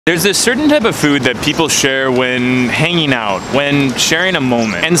There's a certain type of food that people share when hanging out, when sharing a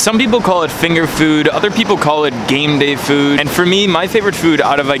moment. And some people call it finger food, other people call it game day food. And for me, my favorite food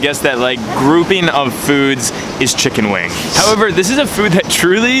out of, I guess, that like grouping of foods is chicken wing. However, this is a food that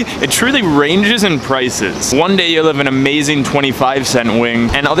truly ranges in prices. One day you'll have an amazing 25-cent wing,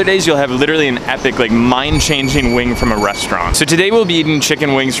 and other days you'll have literally an epic, like mind-changing wing from a restaurant. So today we'll be eating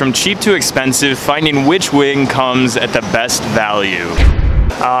chicken wings from cheap to expensive, finding which wing comes at the best value.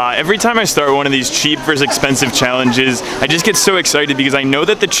 Every time I start one of these cheap versus expensive challenges, I just get so excited because I know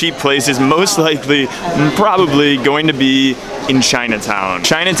that the cheap place is most likely, probably going to be in Chinatown.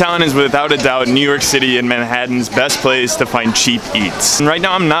 Chinatown is without a doubt New York City and Manhattan's best place to find cheap eats. And right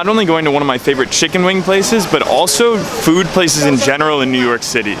now I'm not only going to one of my favorite chicken wing places, but also food places in general in New York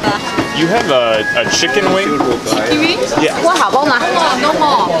City. You have a chicken wing? Chicken wings? Yeah. No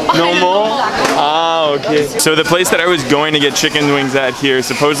more. No more? Ah, okay. So the place that I was going to get chicken wings at here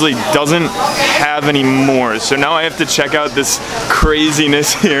supposedly doesn't have any more. So now I have to check out this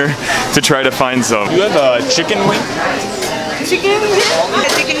craziness here to try to find some. You have a chicken wing? Chicken wing?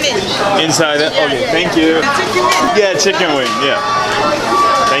 Chicken wing. Inside it? Okay, thank you. Chicken wing. Yeah, chicken wing, yeah.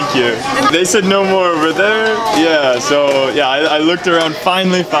 Thank you. They said no more over there. Yeah, so yeah, I looked around,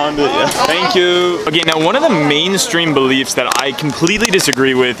 finally found it. Yeah. Thank you. Okay, now one of the mainstream beliefs that I completely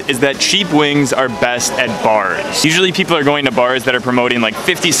disagree with is that cheap wings are best at bars. Usually people are going to bars that are promoting like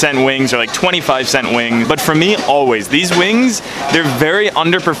 50-cent wings or like 25-cent wings. But for me, always, these wings, they're very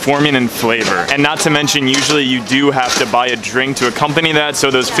underperforming in flavor. And not to mention, usually you do have to buy a drink to accompany that.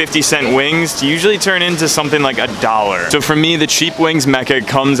 So those 50-cent wings usually turn into something like $1. So for me, the cheap wings mecca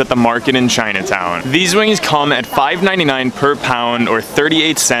comes at the market in Chinatown. These wings come at $5.99 per pound or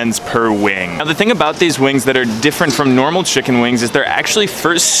 38 cents per wing. Now the thing about these wings that are different from normal chicken wings is they're actually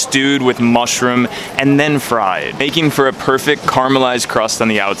first stewed with mushroom and then fried, making for a perfect caramelized crust on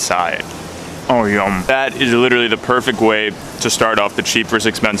the outside. Oh, yum. That is literally the perfect way to start off the cheap versus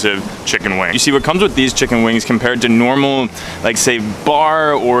expensive chicken wing. You see, what comes with these chicken wings compared to normal, like say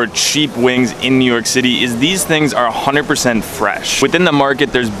bar or cheap wings in New York City is these things are 100% fresh. Within the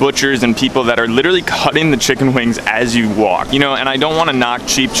market, there's butchers and people that are literally cutting the chicken wings as you walk. You know, and I don't want to knock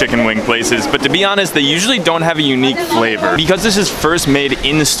cheap chicken wing places, but to be honest, they usually don't have a unique flavor. Because this is first made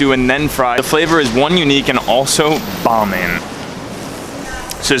in the stew and then fried, the flavor is one, unique and also bombing.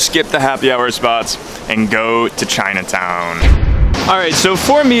 So skip the happy hour spots and go to Chinatown. Alright, so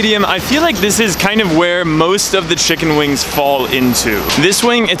for medium, I feel like this is kind of where most of the chicken wings fall into. This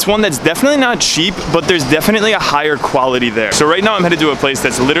wing, it's one that's definitely not cheap, but there's definitely a higher quality there. So right now I'm headed to a place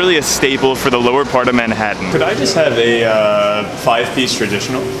that's literally a staple for the lower part of Manhattan. Could I just have a 5-piece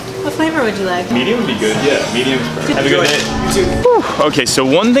traditional? What flavor would you like? Medium would be good, yeah. Medium's perfect. Have a good day. Okay, so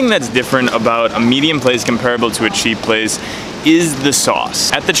one thing that's different about a medium place comparable to a cheap place is the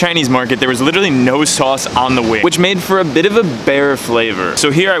sauce. At the Chinese market, there was literally no sauce on the wing, which made for a bit of a bare flavor. So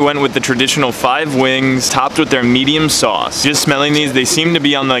here I went with the traditional 5 wings topped with their medium sauce. Just smelling these, they seem to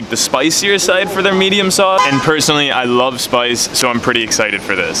be on like the spicier side for their medium sauce. And personally, I love spice, so I'm pretty excited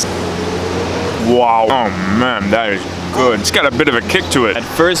for this. Wow. Oh man, that is good. It's got a bit of a kick to it. At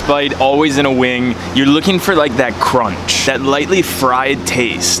first bite, always in a wing, you're looking for like that crunch, that lightly fried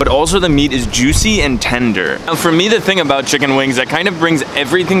taste, but also the meat is juicy and tender. Now for me, the thing about chicken wings that kind of brings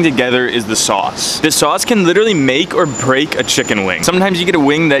everything together is the sauce. The sauce can literally make or break a chicken wing. Sometimes you get a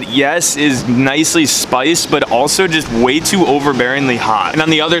wing that, yes, is nicely spiced, but also just way too overbearingly hot. And on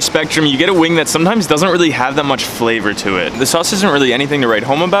the other spectrum, you get a wing that sometimes doesn't really have that much flavor to it. The sauce isn't really anything to write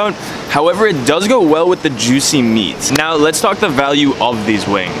home about. However, it does go well with the juicy meat. Now let's talk the value of these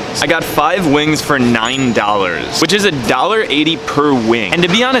wings. I got 5 wings for $9, which is $1.80 per wing. And to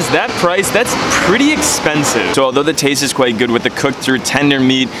be honest, that price, that's pretty expensive. So although the taste is quite good with the cooked through tender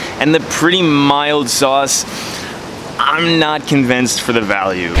meat and the pretty mild sauce, I'm not convinced for the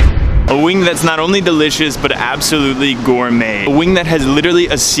value. A wing that's not only delicious, but absolutely gourmet. A wing that has literally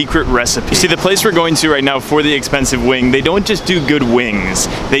a secret recipe. You see, the place we're going to right now for the expensive wing, they don't just do good wings.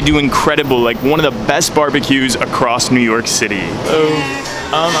 They do incredible, like one of the best barbecues across New York City.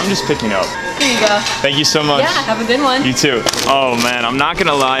 I'm just picking up. Here you go. Thank you so much. Yeah, have a good one. You too. Oh man, I'm not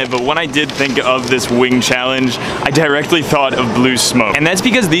gonna lie, but when I did think of this wing challenge, I directly thought of Blue Smoke. And that's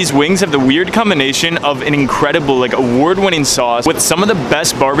because these wings have the weird combination of an incredible, like award-winning sauce with some of the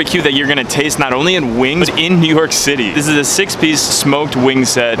best barbecue that you're gonna taste not only in wings, but in New York City. This is a 6-piece smoked wing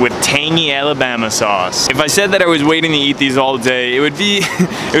set with tangy Alabama sauce. If I said that I was waiting to eat these all day, it would be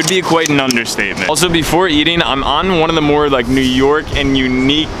quite an understatement. Also, before eating, I'm on one of the more like New York and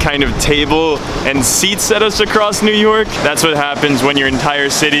unique kind of table and seat setups across New York. That's what happens when your entire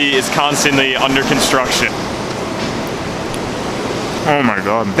city is constantly under construction. Oh my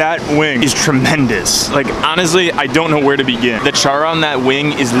god. That wing is tremendous. Like, honestly, I don't know where to begin. The char on that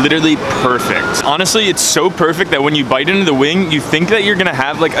wing is literally perfect. Honestly, it's so perfect that when you bite into the wing, you think that you're gonna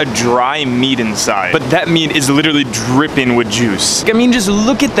have like a dry meat inside. But that meat is literally dripping with juice. I mean, just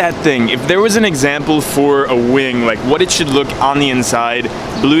look at that thing. If there was an example for a wing, like what it should look on the inside,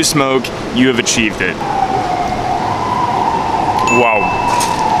 Blue Smoke, you have achieved it. Wow.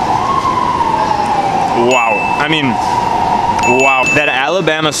 Wow. I mean, wow. That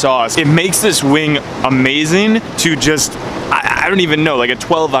Alabama sauce, it makes this wing amazing to just, I don't even know, like a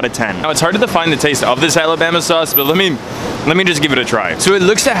 12 out of 10. Now, it's hard to define the taste of this Alabama sauce, but let me just give it a try. So it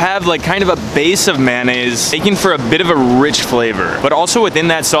looks to have like kind of a base of mayonnaise, making for a bit of a rich flavor. But also within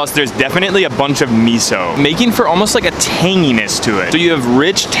that sauce, there's definitely a bunch of miso, making for almost like a tanginess to it. So you have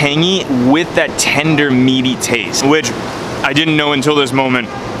rich, tangy with that tender, meaty taste, which I didn't know until this moment.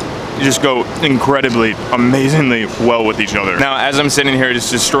 Just go incredibly, amazingly well with each other. Now, as I'm sitting here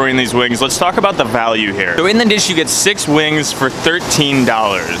just destroying these wings, let's talk about the value here. So in the dish, you get 6 wings for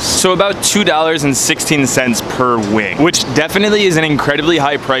 $13. So about $2.16 per wing, which definitely is an incredibly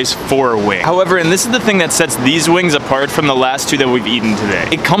high price for a wing. However, and this is the thing that sets these wings apart from the last 2 that we've eaten today.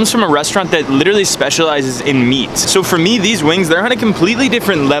 It comes from a restaurant that literally specializes in meat. So for me, these wings, they're on a completely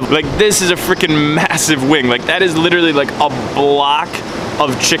different level. Like, this is a freaking massive wing. Like, that is literally like a block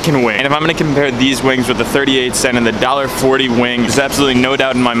of chicken wing. And if I'm gonna compare these wings with the 38-cent and the $1.40 wing, there's absolutely no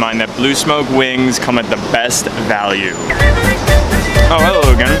doubt in my mind that Blue Smoke wings come at the best value. Oh, hello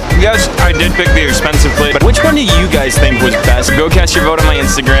again. Yes, I did pick the expensive plate, but which one do you guys think was best? Go cast your vote on my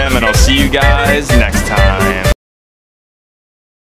Instagram, and I'll see you guys next time.